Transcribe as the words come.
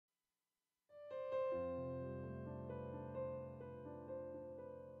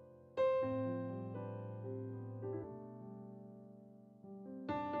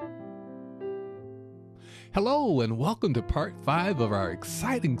Hello, and welcome to part 5 of our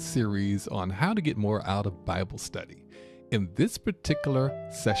exciting series on how to get more out of Bible study. In this particular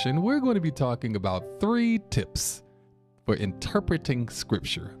session, we're going to be talking about 3 tips for interpreting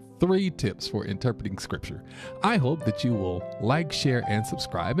Scripture. 3 tips for interpreting Scripture. I hope that you will like, share, and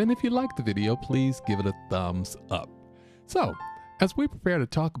subscribe. And if you like the video, please give it a thumbs up. So, as we prepare to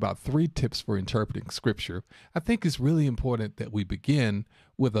talk about 3 tips for interpreting Scripture, I think it's really important that we begin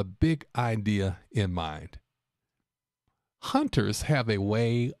with a big idea in mind. Hunters have a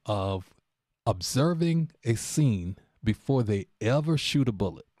way of observing a scene before they ever shoot a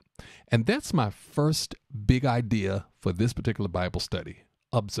bullet. And that's my first big idea for this particular Bible study.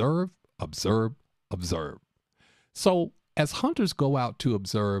 Observe, observe, observe. So as hunters go out to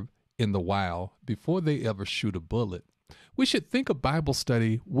observe in the wild before they ever shoot a bullet, we should think of Bible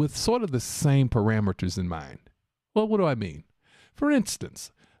study with sort of the same parameters in mind. Well, what do I mean? For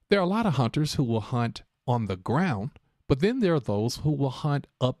instance, there are a lot of hunters who will hunt on the ground, but then there are those who will hunt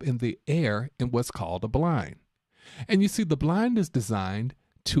up in the air in what's called a blind. And you see, the blind is designed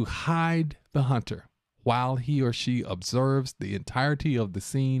to hide the hunter while he or she observes the entirety of the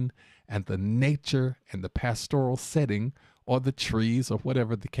scene and the nature and the pastoral setting or the trees or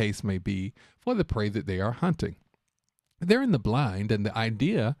whatever the case may be for the prey that they are hunting. They're in the blind, and the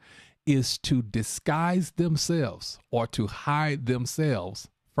idea is to disguise themselves or to hide themselves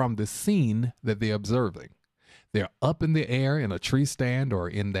from the scene that they're observing. They're up in the air in a tree stand or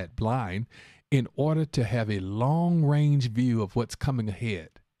in that blind in order to have a long-range view of what's coming ahead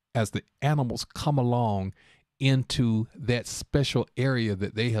as the animals come along into that special area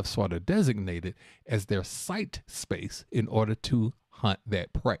that they have sort of designated as their sight space in order to hunt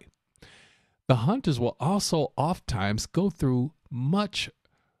that prey. The hunters will also oftentimes go through much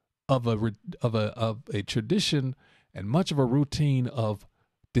of a tradition and much of a routine of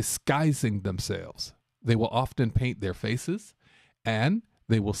disguising themselves. They will often paint their faces, and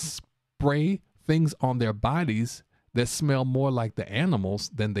they will spray things on their bodies that smell more like the animals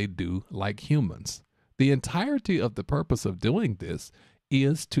than they do like humans. The entirety of the purpose of doing this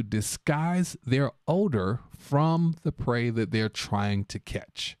is to disguise their odor from the prey that they're trying to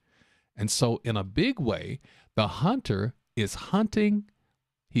catch. And so in a big way, the hunter is hunting,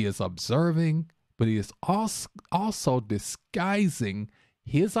 he is observing, but he is also disguising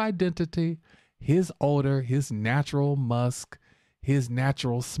his identity, his odor, his natural musk, his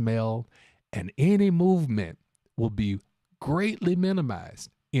natural smell, and any movement will be greatly minimized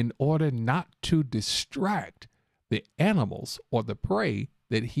in order not to distract the animals or the prey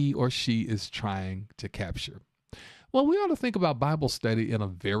that he or she is trying to capture. Well, we ought to think about Bible study in a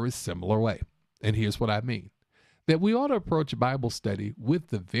very similar way. And here's what I mean. That we ought to approach Bible study with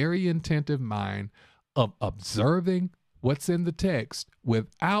the very attentive mind of observing what's in the text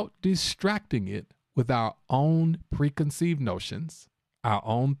without distracting it with our own preconceived notions, our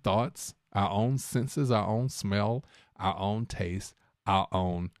own thoughts, our own senses, our own smell, our own taste, our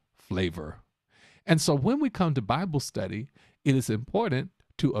own flavor. And so when we come to Bible study, it is important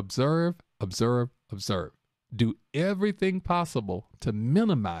to observe, observe, observe. Do everything possible to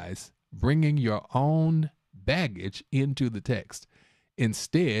minimize bringing your own baggage into the text.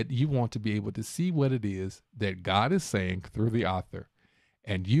 Instead, you want to be able to see what it is that God is saying through the author,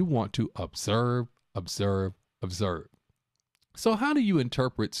 and you want to observe, observe, observe. So how do you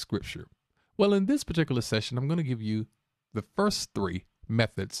interpret Scripture? Well, in this particular session, I'm going to give you the first 3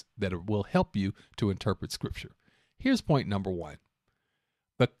 methods that will help you to interpret Scripture. Here's point number 1.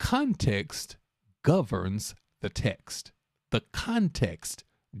 The context governs the text. The context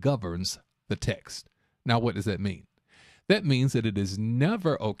governs the text. Now, what does that mean? That means that it is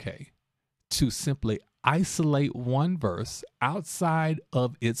never okay to simply isolate one verse outside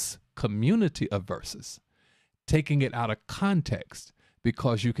of its community of verses, taking it out of context,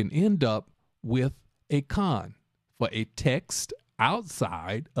 because you can end up with a con. For a text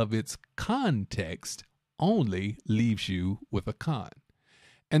outside of its context only leaves you with a con.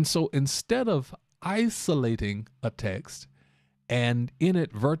 And so instead of isolating a text and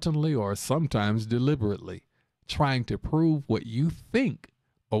inadvertently or sometimes deliberately trying to prove what you think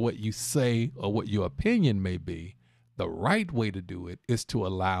or what you say or what your opinion may be, the right way to do it is to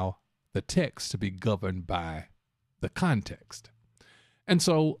allow the text to be governed by the context. And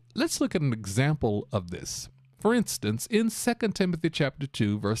so let's look at an example of this. For instance, in 2 Timothy chapter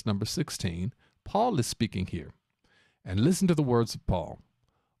 2, verse number 16, Paul is speaking here. And listen to the words of Paul.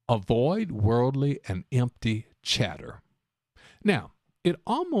 Avoid worldly and empty chatter. Now, it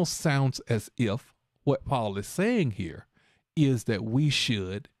almost sounds as if what Paul is saying here is that we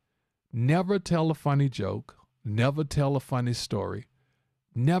should never tell a funny joke, never tell a funny story,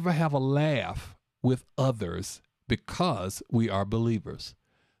 never have a laugh with others because we are believers.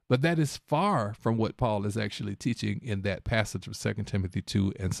 But that is far from what Paul is actually teaching in that passage of 2 Timothy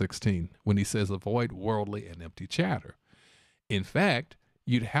 2 and 16, when he says, avoid worldly and empty chatter. In fact,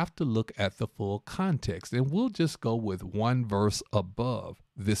 you'd have to look at the full context, and we'll just go with one verse above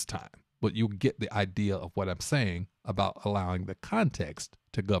this time, but you'll get the idea of what I'm saying about allowing the context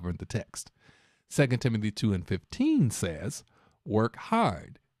to govern the text. 2 Timothy 2 and 15 says, work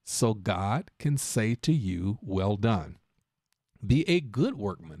hard so God can say to you, well done. Be a good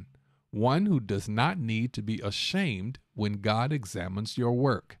workman, one who does not need to be ashamed when God examines your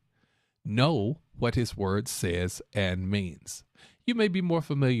work. Know what his word says and means. You may be more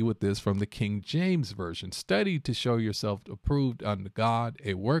familiar with this from the King James Version. Study to show yourself approved unto God,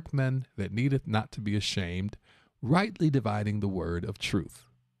 a workman that needeth not to be ashamed, rightly dividing the word of truth.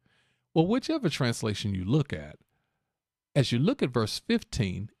 Well, whichever translation you look at, as you look at verse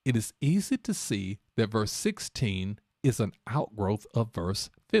 15, it is easy to see that verse 16 is an outgrowth of verse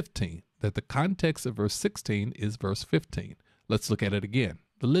 15, that the context of verse 16 is verse 15. Let's look at it again.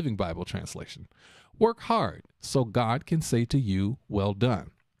 The Living Bible translation. Work hard so God can say to you, well done.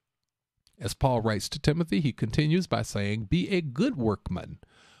 As Paul writes to Timothy, he continues by saying, be a good workman,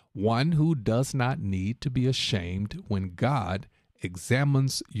 one who does not need to be ashamed when God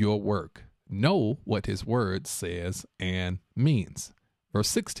examines your work. Know what his word says and means. Verse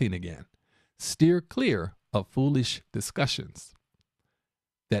 16 again. Steer clear of foolish discussions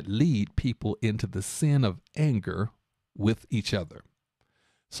that lead people into the sin of anger with each other.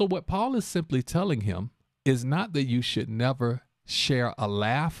 So what Paul is simply telling him is not that you should never share a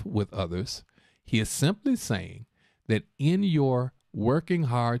laugh with others. He is simply saying that in your working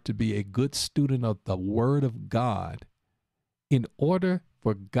hard to be a good student of the Word of God, in order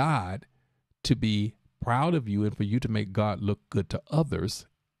for God to be proud of you and for you to make God look good to others,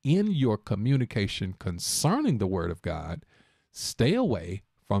 in your communication concerning the Word of God, stay away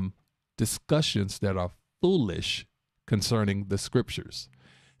from discussions that are foolish concerning the Scriptures.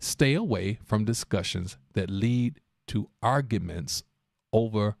 Stay away from discussions that lead to arguments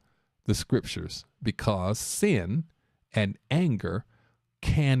over the Scriptures, because sin and anger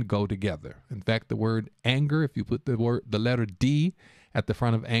can go together. In fact, the word anger, if you put the letter D at the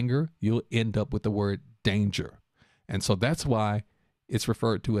front of anger, you'll end up with the word danger. And so that's why it's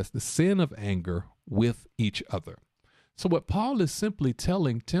referred to as the sin of anger with each other. So what Paul is simply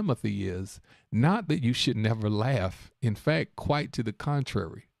telling Timothy is not that you should never laugh. In fact, quite to the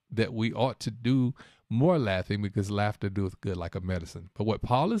contrary, that we ought to do more laughing, because laughter doeth good like a medicine. But what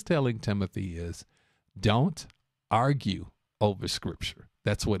Paul is telling Timothy is, don't argue over Scripture.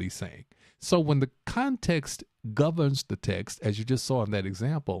 That's what he's saying. So when the context governs the text, as you just saw in that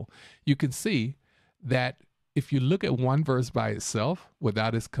example, you can see that if you look at one verse by itself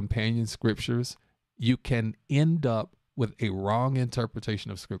without its companion scriptures, you can end up with a wrong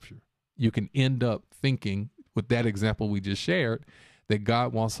interpretation of Scripture. You can end up thinking, with that example we just shared, that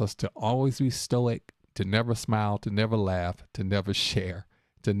God wants us to always be stoic, to never smile, to never laugh, to never share,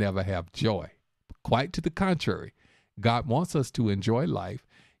 to never have joy. Quite to the contrary, God wants us to enjoy life,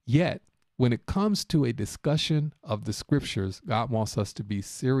 yet when it comes to a discussion of the Scriptures, God wants us to be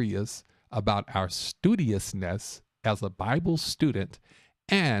serious about our studiousness as a Bible student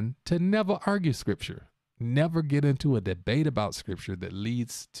and to never argue Scripture, never get into a debate about Scripture that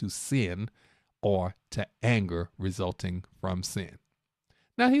leads to sin or to anger resulting from sin.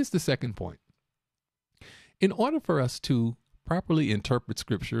 Now, here's the second point. In order for us to properly interpret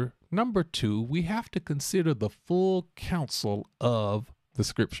Scripture, number two, we have to consider the full counsel of the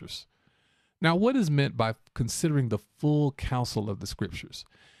Scriptures. Now, what is meant by considering the full counsel of the Scriptures?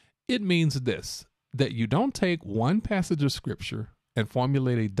 It means this, that you don't take one passage of Scripture and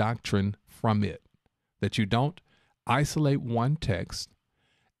formulate a doctrine from it, that you don't isolate one text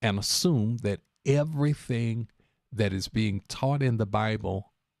and assume that everything that is being taught in the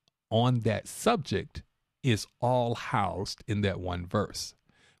Bible on that subject is all housed in that one verse.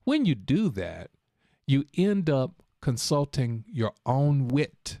 When you do that, you end up consulting your own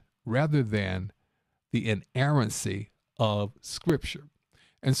wit rather than the inerrancy of Scripture.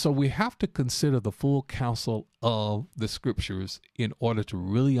 And so we have to consider the full counsel of the Scriptures in order to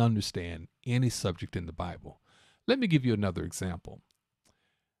really understand any subject in the Bible. Let me give you another example.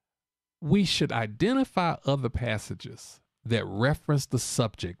 We should identify other passages that reference the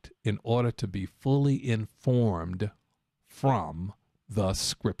subject in order to be fully informed from the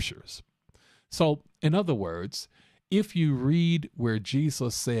Scriptures. So, in other words, if you read where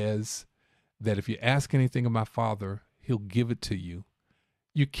Jesus says that if you ask anything of my Father, he'll give it to you,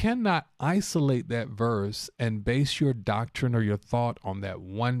 you cannot isolate that verse and base your doctrine or your thought on that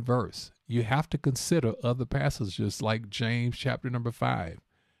one verse. you have to consider other passages like James chapter number 5.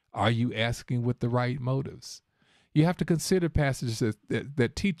 Are you asking with the right motives? You have to consider passages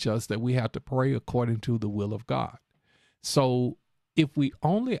that teach us that we have to pray according to the will of God. So if we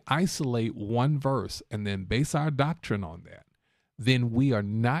only isolate one verse and then base our doctrine on that, then we are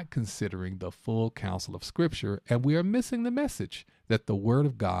not considering the full counsel of Scripture, and we are missing the message that the Word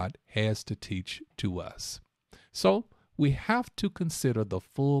of God has to teach to us. So we have to consider the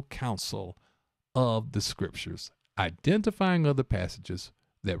full counsel of the Scriptures, identifying other passages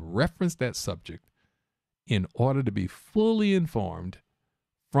that reference that subject in order to be fully informed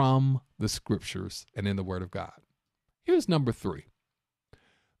from the Scriptures and in the Word of God. Here's number 3.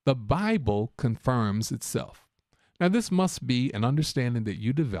 The Bible confirms itself. Now, this must be an understanding that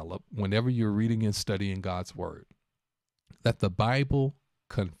you develop whenever you're reading and studying God's Word, that the Bible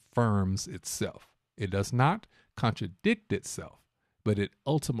confirms itself. It does not contradict itself, but it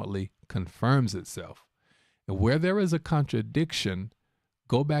ultimately confirms itself. And where there is a contradiction,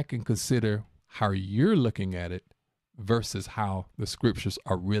 go back and consider how you're looking at it versus how the Scriptures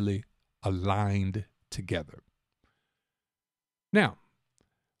are really aligned together. Now,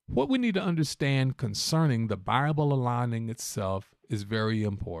 what we need to understand concerning the Bible aligning itself is very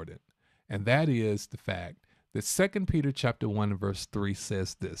important, and that is the fact that 2 Peter chapter 1 verse 3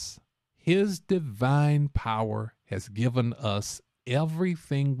 says this: His divine power has given us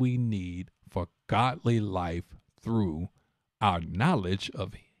everything we need for godly life through our knowledge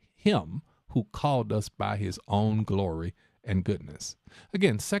of Him who called us by His own glory and goodness.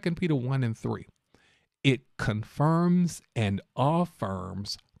 Again, 2 Peter 1 and 3. It confirms and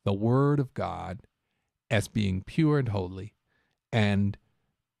affirms the Word of God as being pure and holy and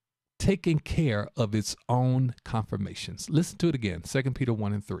taking care of its own confirmations. Listen to it again, 2 Peter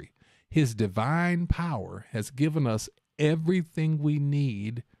 1 and 3. His divine power has given us everything we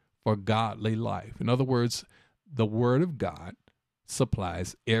need for godly life. In other words, the Word of God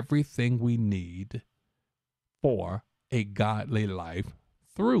supplies everything we need for a godly life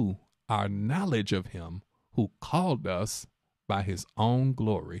through our knowledge of Him who called us by His own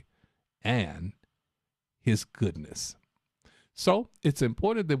glory and His goodness. So it's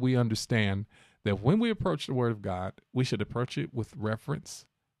important that we understand that when we approach the Word of God, we should approach it with reverence.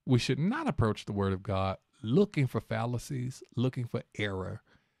 We should not approach the Word of God looking for fallacies, looking for error,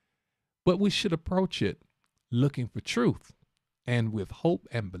 but we should approach it looking for truth and with hope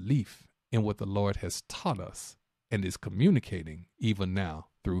and belief in what the Lord has taught us and is communicating even now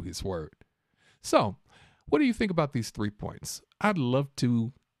through His Word. So, what do you think about these 3 points? I'd love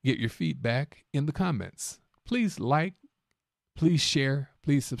to get your feedback in the comments. Please like, please share,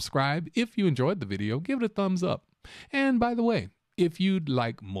 please subscribe. If you enjoyed the video, give it a thumbs up. And by the way, if you'd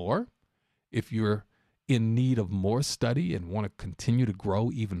like more, if you're in need of more study and want to continue to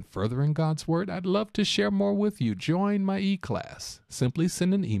grow even further in God's Word, I'd love to share more with you. Join my e-class. Simply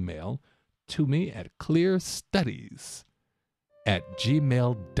send an email to me at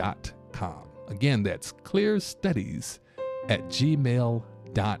clearstudies@gmail.com. Again, that's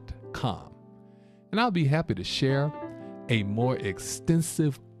clearstudies@gmail.com. And I'll be happy to share a more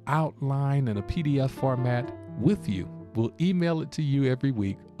extensive outline in a PDF format with you. We'll email it to you every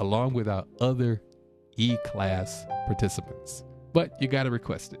week along with our other e-class participants. But you got to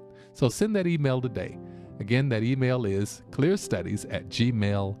request it. So send that email today. Again, that email is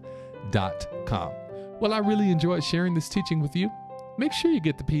clearstudies@gmail.com. Well, I really enjoyed sharing this teaching with you. Make sure you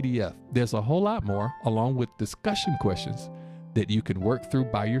get the PDF. There's a whole lot more, along with discussion questions that you can work through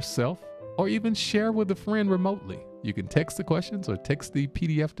by yourself or even share with a friend remotely. You can text the questions or text the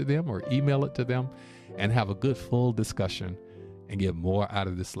PDF to them or email it to them and have a good full discussion and get more out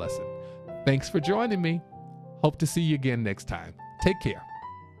of this lesson. Thanks for joining me. Hope to see you again next time. Take care.